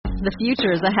The future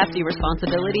is a hefty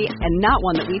responsibility and not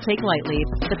one that we take lightly.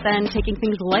 But then taking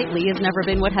things lightly has never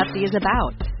been what Hefty is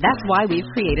about. That's why we've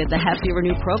created the Hefty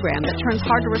Renew program that turns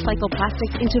hard-to-recycle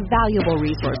plastics into valuable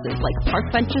resources like park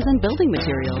benches and building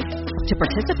materials. To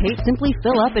participate, simply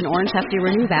fill up an orange Hefty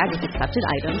Renew bag with accepted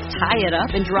items, tie it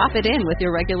up, and drop it in with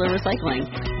your regular recycling.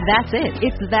 That's it.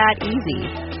 It's that easy.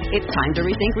 It's time to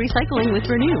rethink recycling with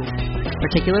Renew.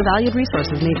 Particular valued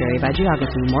resources may vary by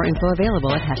geography. More info available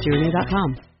at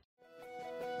heftyrenew.com.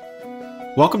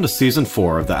 Welcome to Season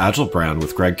 4 of The Agile Brand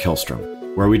with Greg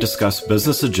Kihlstrom, where we discuss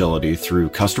business agility through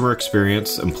customer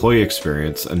experience, employee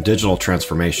experience, and digital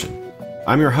transformation.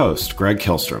 I'm your host, Greg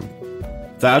Kihlstrom.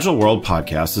 The Agile World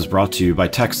podcast is brought to you by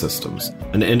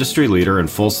TEKsystems, an industry leader in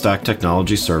full-stack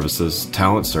technology services,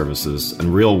 talent services,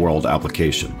 and real-world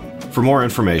application. For more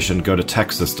information, go to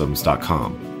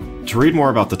teksystems.com. To read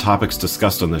more about the topics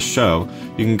discussed on this show,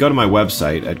 you can go to my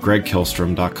website at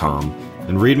gregkihlstrom.com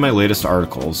and read my latest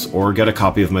articles or get a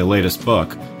copy of my latest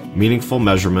book, Meaningful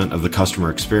Measurement of the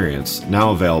Customer Experience, now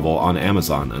available on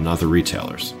Amazon and other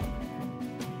retailers.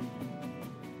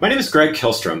 My name is Greg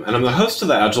Kihlstrom, and I'm the host of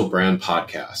the Agile Brand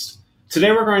podcast.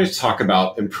 Today we're going to talk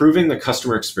about improving the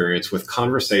customer experience with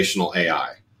conversational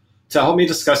AI. To help me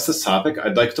discuss this topic,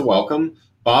 I'd like to welcome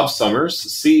Bob Summers,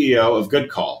 CEO of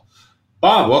Goodcall.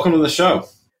 Bob, welcome to the show.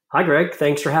 Hi, Greg.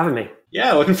 Thanks for having me.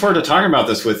 Yeah, looking forward to talking about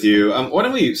this with you. Why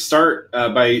don't we start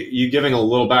by you giving a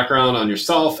little background on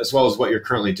yourself as well as what you're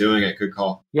currently doing at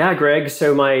Goodcall? Yeah, Greg.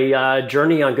 So my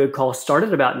journey on Goodcall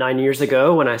started about 9 years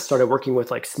ago when I started working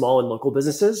with small and local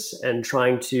businesses and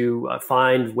trying to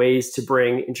find ways to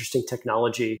bring interesting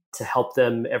technology to help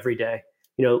them every day.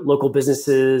 You know, local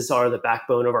businesses are the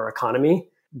backbone of our economy.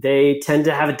 They tend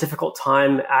to have a difficult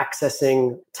time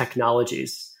accessing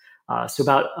technologies. So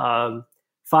about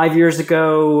 5 years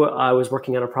ago, I was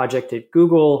working on a project at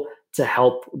Google to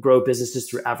help grow businesses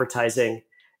through advertising.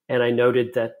 And I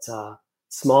noted that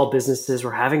small businesses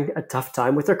were having a tough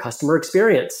time with their customer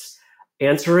experience,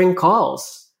 answering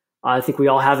calls. I think we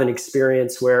all have an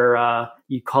experience where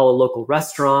you call a local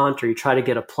restaurant or you try to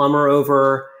get a plumber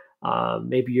over.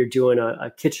 Maybe you're doing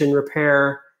a kitchen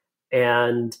repair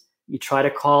and you try to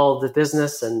call the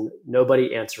business and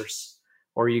nobody answers,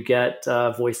 or you get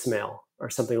voicemail or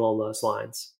something along those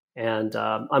lines. And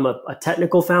I'm a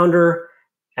technical founder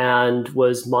and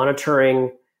was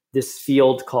monitoring this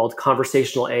field called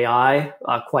conversational AI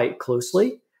quite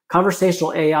closely.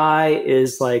 Conversational AI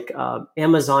is like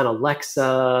Amazon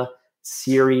Alexa,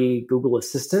 Siri, Google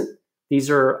Assistant.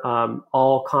 These are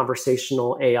all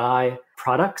conversational AI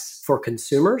products for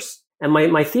consumers. And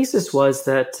my thesis was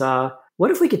that what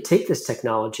if we could take this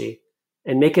technology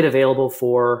and make it available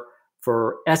for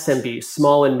SMBs,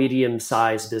 small and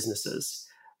medium-sized businesses.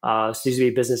 So these would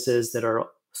be businesses that are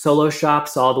solo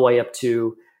shops all the way up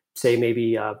to, say,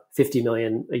 maybe 50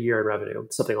 million a year in revenue,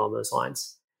 something along those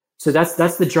lines. So that's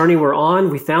the journey we're on.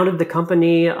 We founded the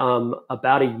company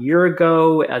about a year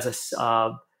ago as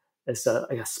a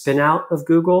spin out of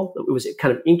Google. It was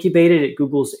kind of incubated at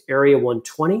Google's Area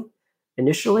 120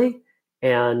 initially,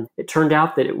 and it turned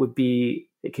out that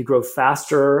it could grow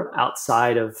faster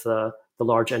outside of the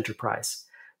large enterprise.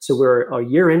 So we're a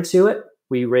year into it.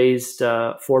 We raised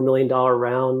a $4 million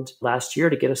round last year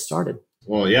to get us started.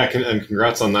 Well, yeah, and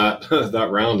congrats on that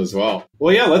that round as well.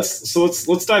 Well, yeah, let's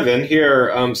dive in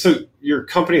here. So your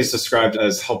company is described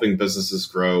as helping businesses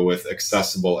grow with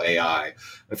accessible AI.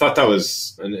 I thought that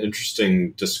was an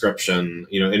interesting description.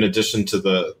 You know, in addition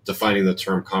to defining the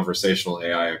term conversational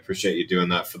AI, I appreciate you doing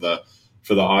that for the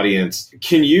audience.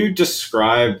 Can you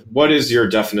describe what is your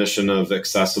definition of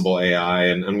accessible AI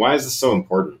and why is this so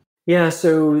important? Yeah,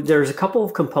 so there's a couple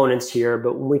of components here,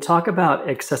 but when we talk about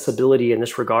accessibility in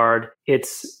this regard,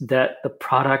 it's that the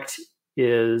product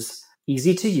is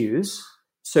easy to use.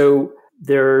 So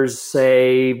there's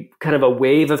a kind of a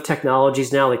wave of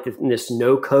technologies now, like this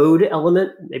no-code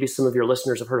element. Maybe some of your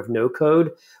listeners have heard of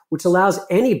no-code, which allows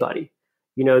anybody,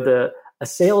 a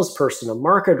salesperson, a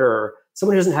marketer,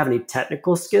 someone who doesn't have any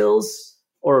technical skills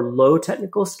or low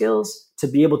technical skills to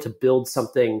be able to build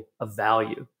something of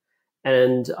value.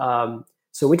 And so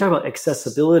when we talk about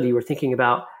accessibility, we're thinking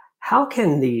about how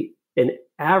can an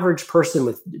average person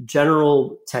with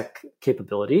general tech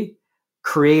capability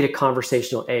create a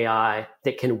conversational AI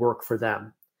that can work for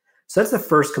them. So that's the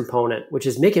first component, which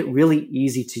is make it really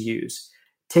easy to use.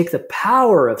 Take the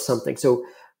power of something. So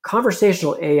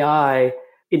conversational AI,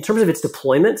 in terms of its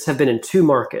deployments, have been in two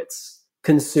markets.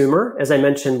 Consumer, as I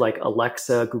mentioned, like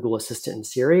Alexa, Google Assistant, and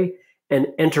Siri, and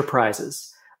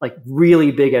enterprises, like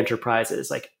really big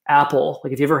enterprises, like Apple.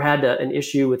 Like if you ever had an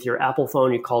issue with your Apple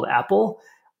phone, you called Apple,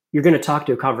 you're going to talk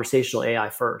to a conversational AI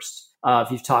first.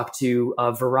 If you've talked to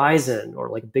Verizon or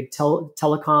like big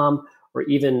telecom or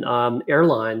even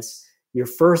airlines, your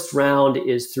first round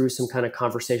is through some kind of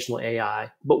conversational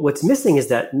AI. But what's missing is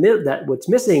that what's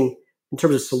missing in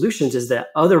terms of solutions is that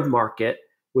other market,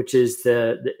 which is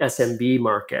the SMB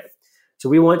market. So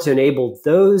we want to enable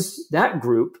that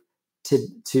group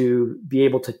to be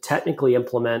able to technically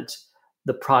implement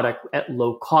the product at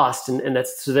low cost. And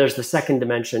that's, so there's the second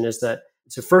dimension is that,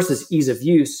 so first is ease of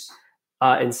use,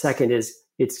 and second is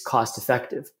it's cost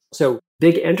effective. So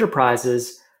big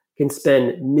enterprises can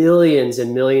spend millions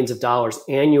and millions of dollars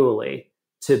annually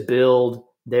to build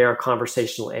their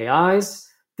conversational AIs.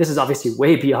 This is obviously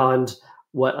way beyond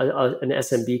what an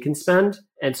SMB can spend.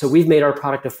 And so we've made our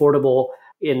product affordable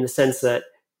in the sense that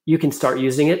you can start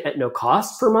using it at no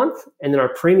cost per month. And then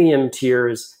our premium tier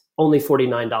is only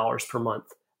 $49 per month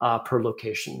per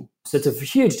location. So it's a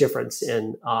huge difference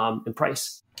in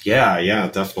price. Yeah,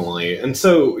 definitely. And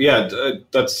so,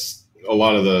 that's a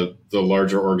lot of the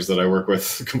larger orgs that I work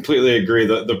with completely agree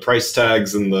that the price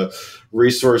tags and the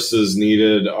resources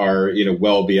needed are,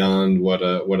 well beyond what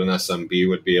an SMB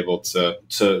would be able to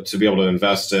be able to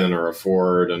invest in or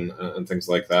afford and things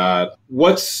like that.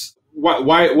 What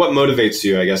motivates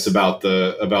you, I guess, about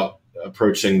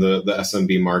approaching the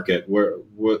SMB market?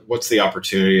 What's the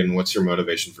opportunity and what's your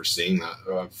motivation for seeing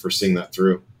that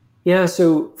through? Yeah,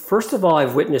 so first of all,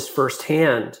 I've witnessed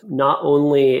firsthand, not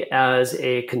only as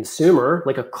a consumer,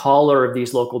 like a caller of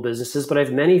these local businesses, but I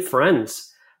have many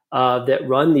friends that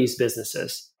run these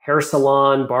businesses, hair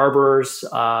salon, barbers,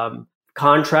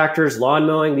 contractors, lawn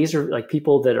mowing. These are like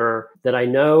people that I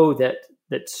know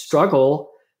that struggle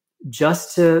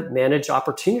just to manage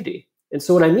opportunity. And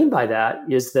so what I mean by that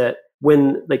is that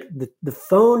when like the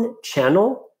phone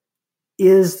channel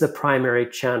is the primary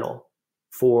channel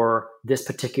for this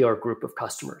particular group of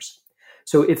customers.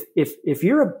 So if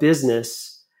you're a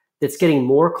business that's getting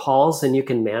more calls than you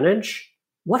can manage,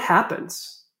 what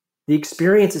happens? The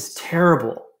experience is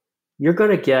terrible. You're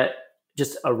going to get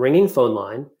just a ringing phone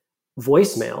line,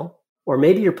 voicemail, or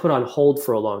maybe you're put on hold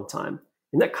for a long time.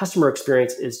 And that customer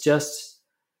experience is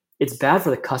it's bad for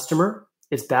the customer.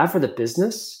 It's bad for the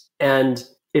business. And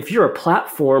if you're a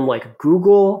platform like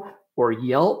Google or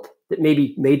Yelp that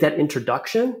maybe made that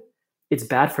introduction, it's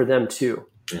bad for them too.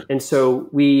 Yeah. And so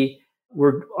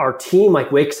our team like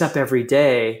wakes up every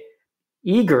day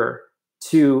eager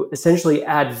to essentially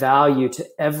add value to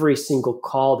every single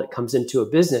call that comes into a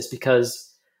business, because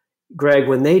Greg,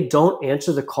 when they don't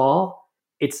answer the call,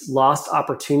 it's lost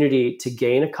opportunity to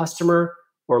gain a customer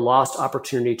or lost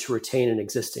opportunity to retain an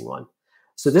existing one.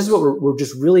 So this is what we're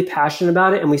just really passionate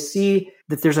about it. And we see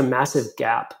that there's a massive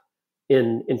gap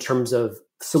in terms of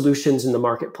solutions in the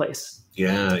marketplace.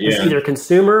 Yeah. It's either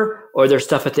consumer or there's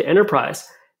stuff at the enterprise.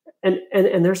 And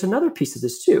there's another piece of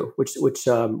this too, which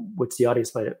the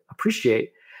audience might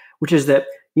appreciate, which is that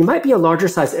you might be a larger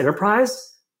size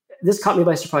enterprise. This caught me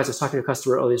by surprise. I was talking to a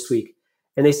customer earlier this week,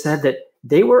 and they said that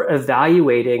they were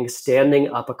evaluating standing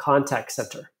up a contact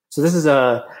center. So this is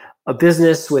a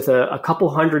business with a couple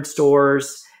hundred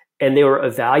stores, and they were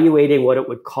evaluating what it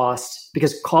would cost,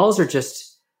 because calls are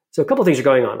so a couple of things are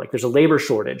going on. Like there's a labor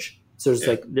shortage. So there's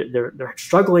like they're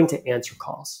struggling to answer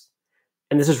calls.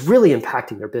 And this is really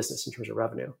impacting their business in terms of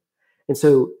revenue. And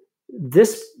so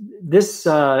this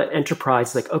enterprise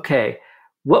is like, okay,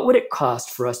 what would it cost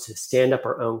for us to stand up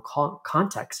our own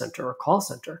contact center or call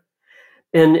center?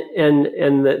 And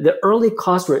the early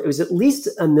cost it was at least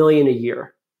 $1 million a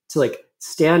year to like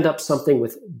stand up something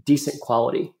with decent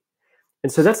quality.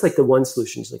 And so that's like the one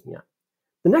solution he's looking at.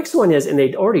 The next one is, and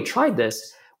they'd already tried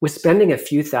this, was spending a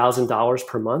few $1,000s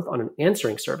per month on an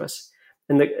answering service.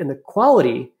 And the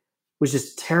quality was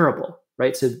just terrible,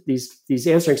 right? So these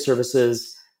answering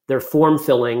services, they're form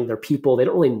filling, they're people, they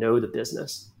don't really know the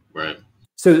business. Right.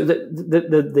 So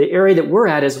the area that we're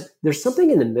at is there's something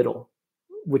in the middle,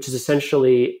 which is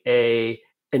essentially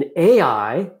an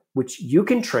AI, which you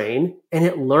can train and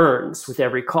it learns with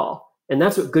every call. And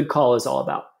that's what Goodcall is all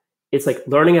about. It's like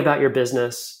learning about your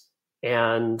business.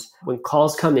 And when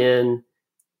calls come in,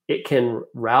 it can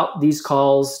route these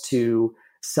calls to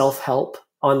self-help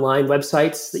online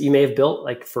websites that you may have built,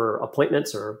 like for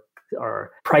appointments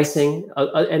or pricing,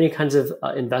 any kinds of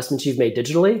investments you've made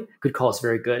digitally. Goodcall is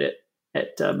very good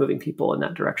at moving people in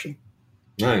that direction.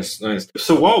 Nice.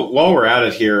 So while we're at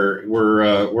it here,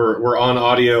 we're on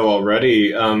audio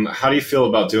already. How do you feel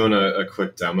about doing a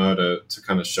quick demo to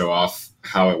kind of show off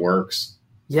how it works?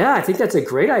 Yeah, I think that's a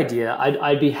great idea.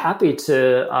 I'd be happy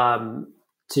to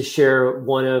share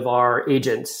one of our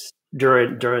agents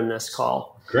during this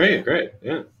call. Great.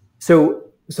 Yeah. So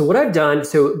what I've done,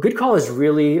 so Goodcall is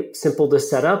really simple to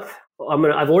set up.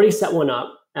 I've already set one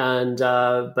up.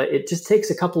 but it just takes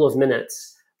a couple of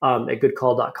minutes at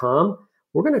goodcall.com.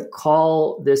 We're going to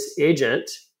call this agent.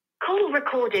 Call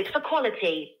recorded for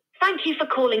quality. Thank you for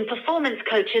calling Performance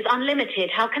Coaches Unlimited.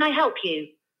 How can I help you?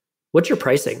 What's your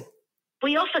pricing?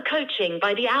 We offer coaching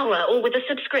by the hour or with a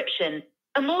subscription.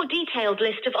 A more detailed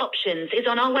list of options is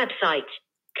on our website.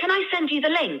 Can I send you the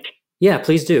link? Yeah,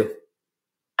 please do.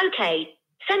 Okay,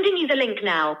 sending you the link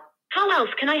now. How else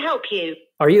can I help you?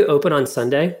 Are you open on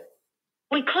Sunday?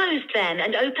 We closed then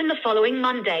and open the following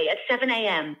Monday at 7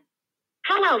 a.m.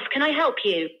 How else can I help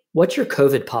you? What's your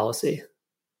COVID policy?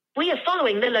 We are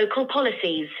following the local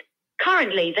policies.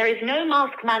 Currently, there is no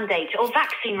mask mandate or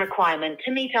vaccine requirement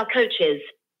to meet our coaches.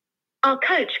 Our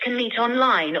coach can meet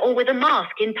online or with a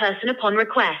mask in person upon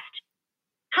request.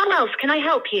 How else can I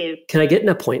help you? Can I get an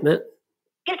appointment?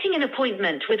 Getting an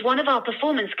appointment with one of our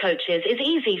performance coaches is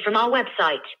easy from our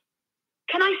website.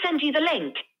 Can I send you the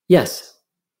link? Yes.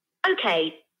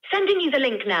 Okay, sending you the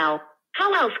link now.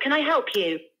 How else can I help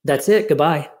you? That's it.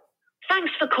 Goodbye.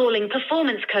 Thanks for calling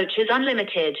Performance Coaches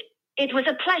Unlimited. It was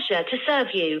a pleasure to serve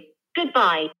you.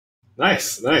 Goodbye.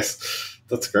 Nice.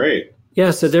 That's great.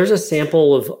 Yeah, so there's a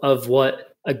sample of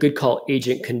what a Goodcall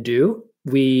agent can do.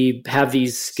 We have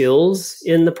these skills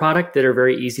in the product that are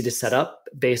very easy to set up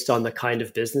based on the kind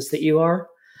of business that you are.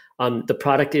 The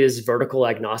product is vertical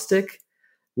agnostic,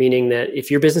 meaning that if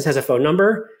your business has a phone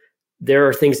number, there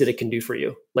are things that it can do for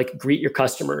you, like greet your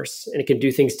customers, and it can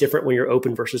do things different when you're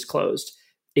open versus closed.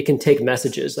 It can take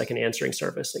messages like an answering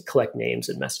service, like collect names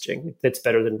and messaging. That's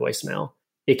better than voicemail.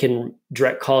 It can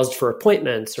direct calls for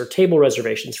appointments or table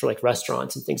reservations for like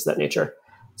restaurants and things of that nature.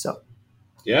 So,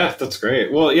 yeah, that's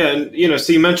great. Well, yeah, and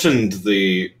so you mentioned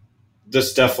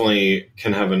this definitely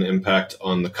can have an impact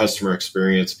on the customer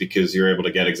experience because you're able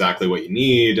to get exactly what you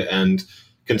need and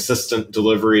consistent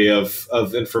delivery of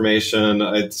information.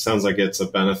 It sounds like it's a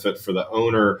benefit for the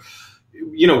owner.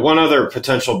 One other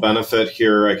potential benefit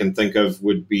here I can think of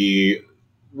would be,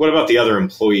 what about the other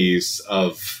employees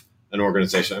of an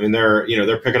organization? I mean,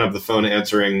 they're picking up the phone,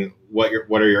 answering what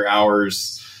are your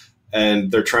hours,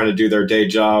 and they're trying to do their day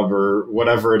job or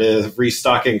whatever it is,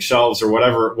 restocking shelves or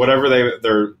whatever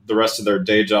the rest of their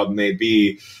day job may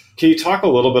be. Can you talk a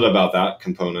little bit about that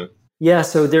component? Yeah,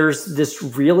 so there's this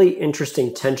really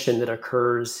interesting tension that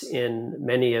occurs in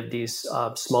many of these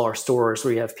smaller stores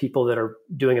where you have people that are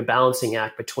doing a balancing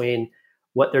act between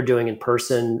what they're doing in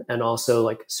person and also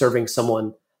like serving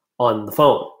someone on the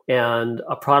phone. And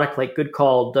a product like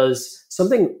Goodcall does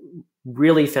something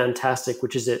really fantastic,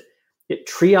 which is it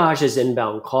triages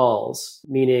inbound calls,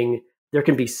 meaning there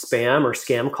can be spam or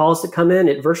scam calls that come in.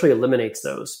 It virtually eliminates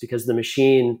those because the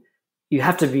machine, you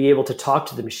have to be able to talk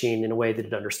to the machine in a way that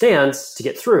it understands to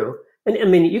get through. And I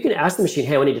mean, you can ask the machine,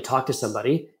 hey, I need to talk to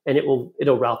somebody, and it'll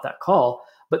route that call.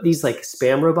 But these like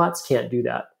spam robots can't do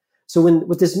that. So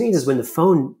what this means is when the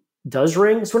phone does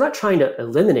ring, so we're not trying to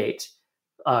eliminate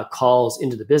calls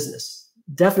into the business.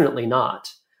 Definitely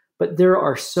not. But there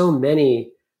are so many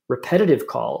repetitive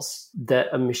calls that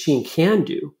a machine can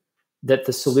do that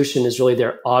the solution is really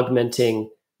they're augmenting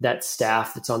that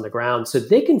staff that's on the ground so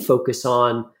they can focus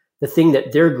on the thing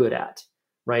that they're good at,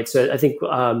 right? So I think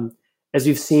as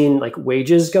we've seen like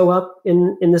wages go up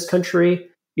in this country,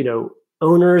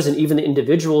 owners and even the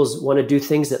individuals want to do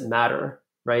things that matter,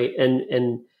 right?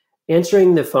 And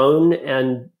answering the phone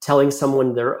and telling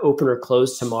someone they're open or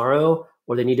closed tomorrow,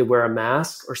 or they need to wear a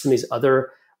mask, or some of these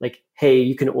other like, hey,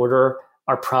 you can order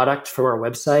our product from our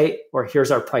website, or here's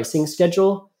our pricing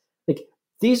schedule. Like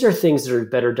these are things that are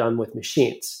better done with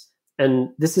machines. And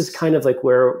this is kind of like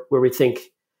where we think,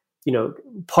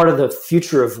 part of the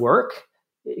future of work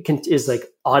is like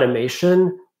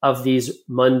automation of these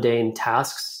mundane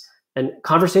tasks. And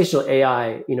conversational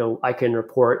AI, I can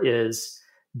report is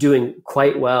doing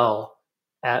quite well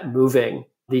at moving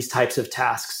these types of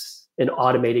tasks and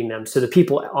automating them so the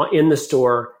people in the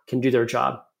store can do their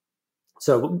job.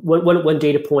 So one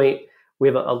data point, we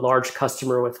have a large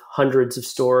customer with hundreds of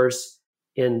stores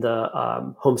in the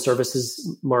home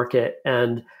services market,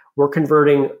 and we're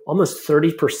converting almost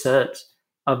 30%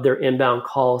 of their inbound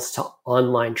calls to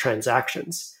online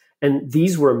transactions. And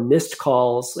these were missed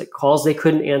calls, like calls they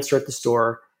couldn't answer at the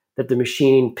store that the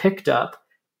machine picked up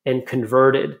and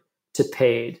converted to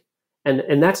paid.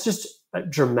 And that's just a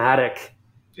dramatic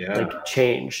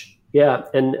change. Yeah.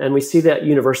 And we see that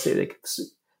universally. Like,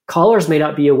 callers may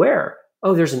not be aware,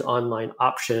 oh, there's an online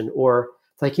option, or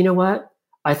like, you know what?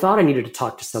 I thought I needed to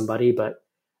talk to somebody, but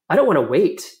I don't want to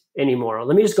wait anymore.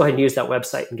 Let me just go ahead and use that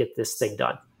website and get this thing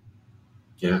done.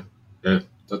 Yeah,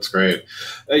 that's great.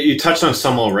 You touched on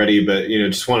some already, but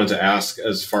just wanted to ask,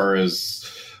 as far as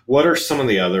what are some of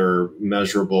the other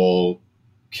measurable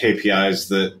KPIs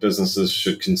that businesses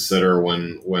should consider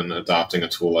when adopting a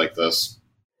tool like this?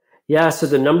 Yeah, so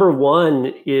the number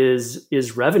one is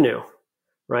revenue,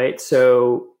 right?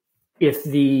 So if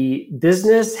the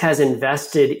business has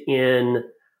invested in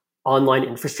online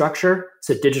infrastructure,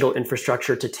 so digital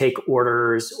infrastructure to take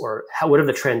orders or whatever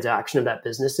the transaction of that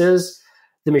business is,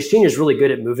 the machine is really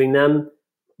good at moving them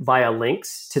via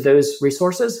links to those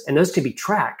resources, and those can be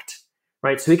tracked,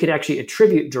 right? So we could actually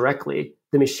attribute directly,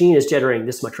 the machine is generating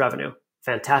this much revenue.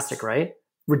 Fantastic, right?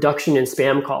 Reduction in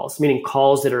spam calls, meaning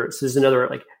calls that are, so there's another,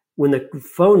 like when the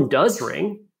phone does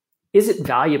ring, is it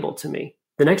valuable to me?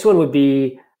 The next one would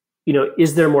be,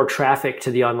 is there more traffic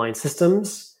to the online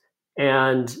systems?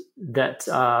 And that,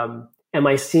 am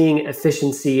I seeing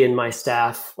efficiency in my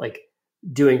staff, like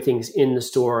doing things in the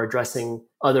store, addressing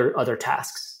other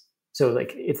tasks? So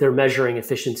like if they're measuring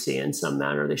efficiency in some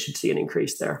manner, they should see an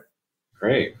increase there.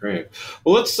 Great.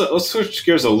 Well, let's switch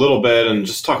gears a little bit and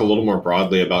just talk a little more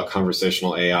broadly about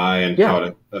conversational AI and how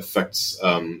it affects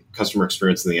customer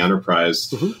experience in the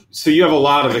enterprise. Mm-hmm. So you have a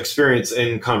lot of experience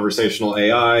in conversational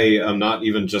AI, not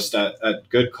even just at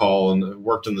Goodcall, and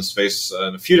worked in the space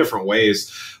in a few different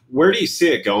ways. Where do you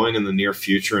see it going in the near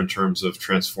future in terms of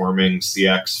transforming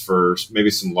CX for maybe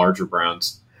some larger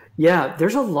brands? Yeah,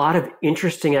 there's a lot of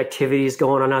interesting activities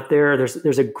going on out there.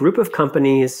 There's a group of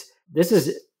companies. This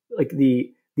is like the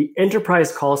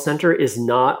enterprise call center is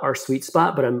not our sweet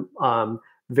spot, but I'm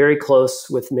very close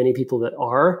with many people that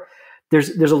are. There's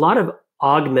a lot of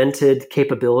augmented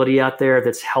capability out there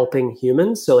that's helping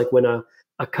humans. So like when a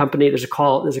company, there's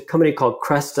a company called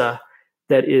Cresta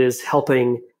that is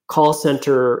helping call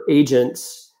center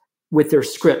agents with their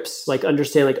scripts, like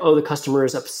understand like, oh, the customer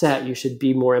is upset, you should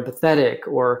be more empathetic,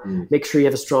 or make sure you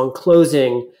have a strong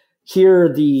closing. Here,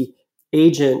 the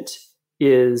agent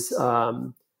is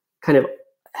kind of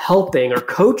helping or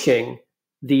coaching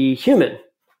the human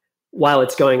while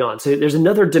it's going on. So there's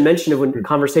another dimension of when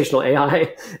conversational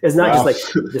AI is not just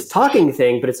like this talking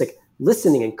thing, but it's like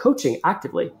listening and coaching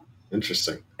actively.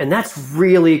 Interesting. And that's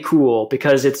really cool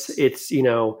because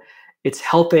it's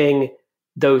helping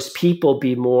those people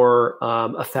be more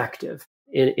effective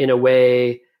in a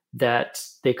way that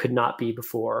they could not be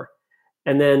before.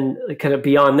 And then kind of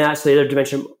beyond that, so the other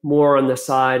dimension more on the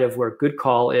side of where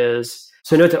Goodcall is.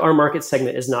 So note that our market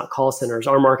segment is not call centers.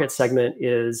 Our market segment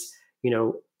is,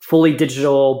 fully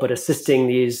digital, but assisting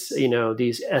these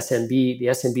SMB, the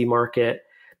SMB market,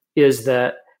 is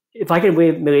that if I could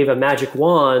wave a magic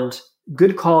wand,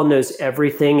 Goodcall knows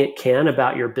everything it can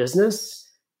about your business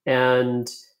and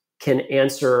can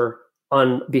answer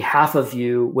on behalf of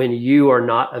you when you are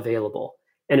not available.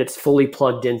 And it's fully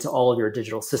plugged into all of your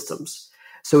digital systems.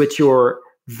 So it's your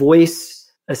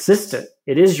voice assistant.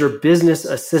 It is your business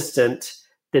assistant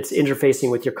that's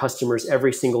interfacing with your customers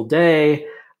every single day,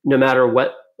 no matter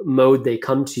what mode they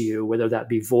come to you, whether that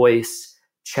be voice,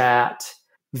 chat,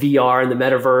 VR in the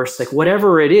metaverse, like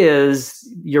whatever it is,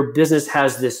 your business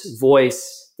has this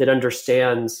voice that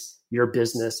understands your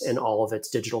business and all of its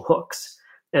digital hooks.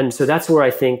 And so that's where I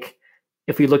think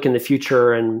if we look in the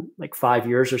future in like 5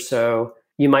 years or so,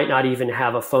 you might not even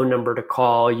have a phone number to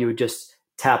call. You would just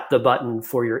tap the button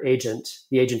for your agent,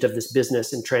 the agent of this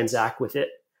business, and transact with it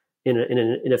in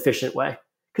an efficient way.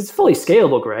 Because it's fully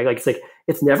scalable, Greg. Like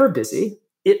it's never busy.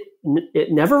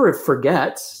 It never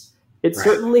forgets. It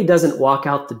certainly doesn't walk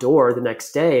out the door the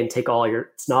next day and take all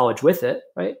its knowledge with it,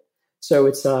 right? So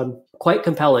it's quite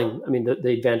compelling. I mean, the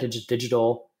advantage of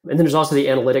digital. And then there's also the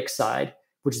analytics side,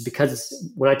 which is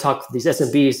because when I talk to these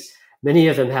SMBs, many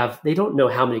of them they don't know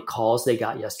how many calls they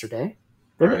got yesterday.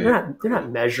 They're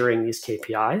not measuring these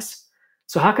KPIs.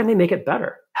 So how can they make it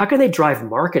better? How can they drive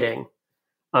marketing?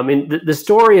 I mean, the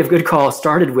story of Goodcall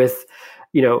started with,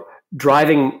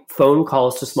 driving phone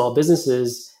calls to small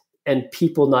businesses and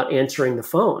people not answering the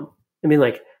phone. I mean,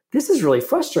 like, this is really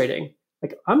frustrating.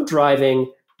 Like, I'm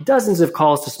driving dozens of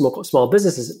calls to small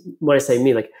businesses. When I say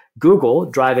me, like Google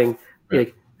driving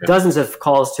dozens of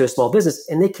calls to a small business,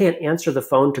 and they can't answer the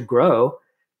phone to grow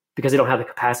because they don't have the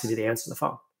capacity to answer the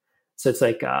phone. So it's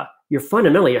like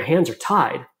your hands are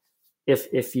tied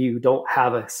if you don't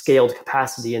have a scaled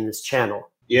capacity in this channel.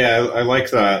 Yeah, I like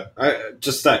that.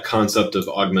 Just that concept of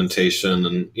augmentation.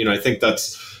 And, I think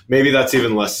that's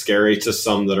even less scary to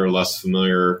some that are less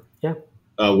familiar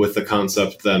with the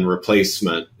concept than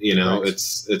replacement. Right.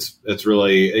 It's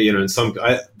really, in some,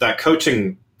 that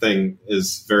coaching thing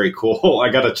is very cool. I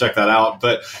got to check that out.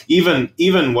 But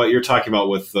even what you're talking about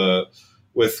with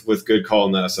Goodcall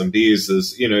and the SMBs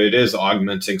is, it is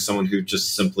augmenting someone who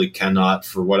just simply cannot,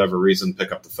 for whatever reason,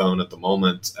 pick up the phone at the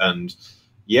moment. And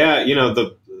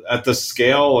at the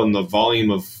scale and the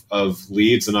volume of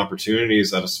leads and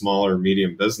opportunities at a small or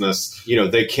medium business,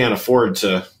 they can't afford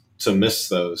to miss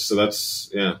those. So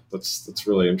that's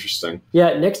really interesting.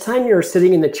 Yeah. Next time you're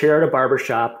sitting in the chair at a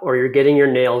barbershop, or you're getting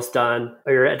your nails done,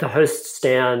 or you're at the host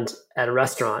stand at a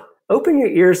restaurant, open your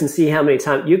ears and see how many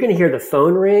times you're going to hear the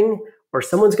phone ring, or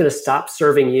someone's going to stop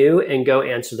serving you and go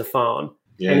answer the phone.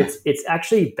 Yeah. And it's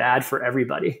actually bad for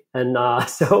everybody. And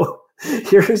so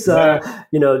here's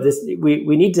this.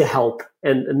 We need to help,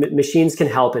 and machines can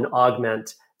help and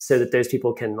augment so that those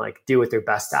people can do what they're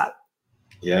best at.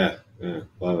 Yeah,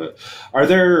 love it. Are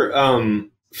there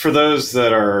for those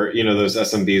that are those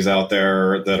SMBs out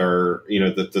there that are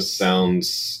that this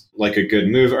sounds like a good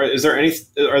move? Are there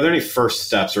any first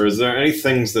steps, or is there any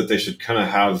things that they should kind of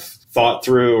have thought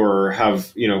through or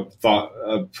have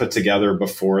put together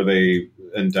before they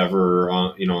endeavor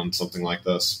on something like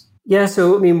this? Yeah.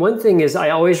 So, one thing is I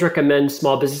always recommend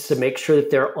small businesses to make sure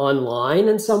that they're online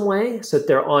in some way, so that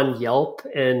they're on Yelp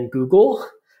and Google,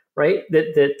 right?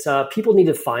 That people need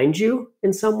to find you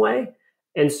in some way.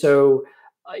 And so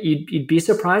you'd be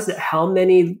surprised at how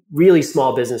many really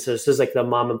small businesses, just like the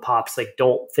mom and pops,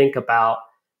 don't think about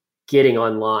getting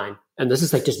online. And this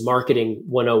is just marketing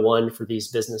 101 for these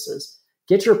businesses.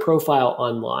 Get your profile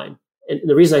online. And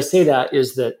the reason I say that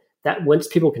is that once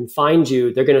people can find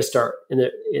you, they're going to start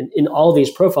in all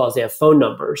these profiles, they have phone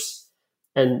numbers.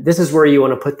 And this is where you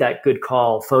want to put that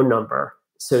Goodcall phone number,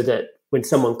 so that when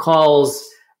someone calls,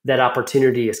 that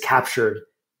opportunity is captured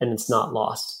and it's not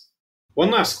lost. One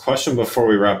last question before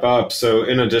we wrap up. So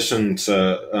in addition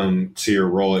to your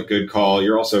role at Goodcall,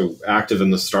 you're also active in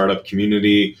the startup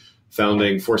community,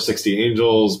 founding 460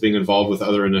 Angels, being involved with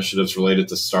other initiatives related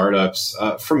to startups.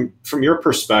 From your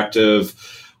perspective,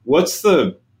 what's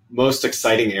the most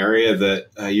exciting area that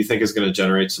you think is going to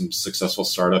generate some successful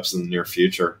startups in the near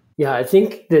future? Yeah, I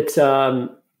think that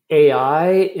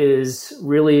AI is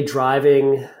really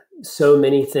driving so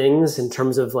many things in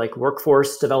terms of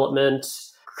workforce development,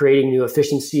 creating new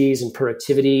efficiencies and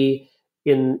productivity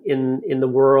in the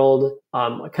world.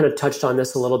 I kind of touched on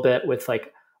this a little bit with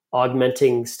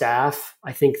augmenting staff.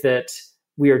 I think that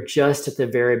we are just at the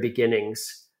very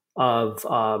beginnings of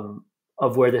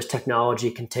where this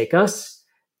technology can take us.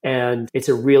 And it's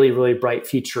a really, really bright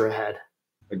future ahead.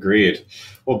 Agreed.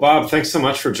 Well, Bob, thanks so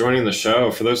much for joining the show.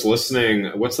 For those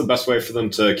listening, what's the best way for them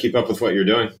to keep up with what you're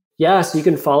doing? Yeah, so you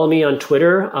can follow me on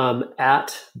Twitter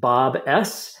at Bob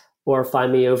S, or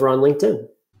find me over on LinkedIn.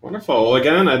 Wonderful. Well,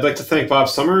 again, I'd like to thank Bob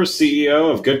Summers,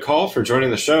 CEO of Goodcall, for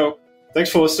joining the show. Thanks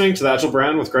for listening to The Agile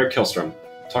Brand with Greg Kihlstrom.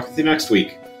 Talk with you next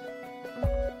week.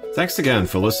 Thanks again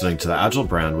for listening to The Agile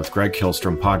Brand with Greg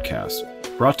Kihlstrom podcast,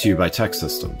 brought to you by Tech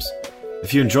Systems.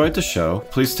 If you enjoyed the show,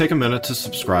 please take a minute to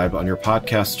subscribe on your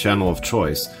podcast channel of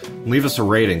choice and leave us a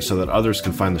rating so that others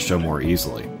can find the show more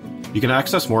easily. You can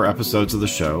access more episodes of the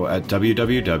show at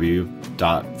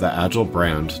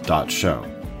www.theagilebrand.show.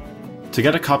 To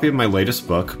get a copy of my latest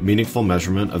book, Meaningful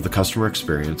Measurement of the Customer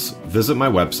Experience, visit my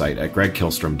website at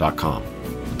gregkihlstrom.com.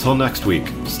 Until next week,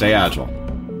 stay agile.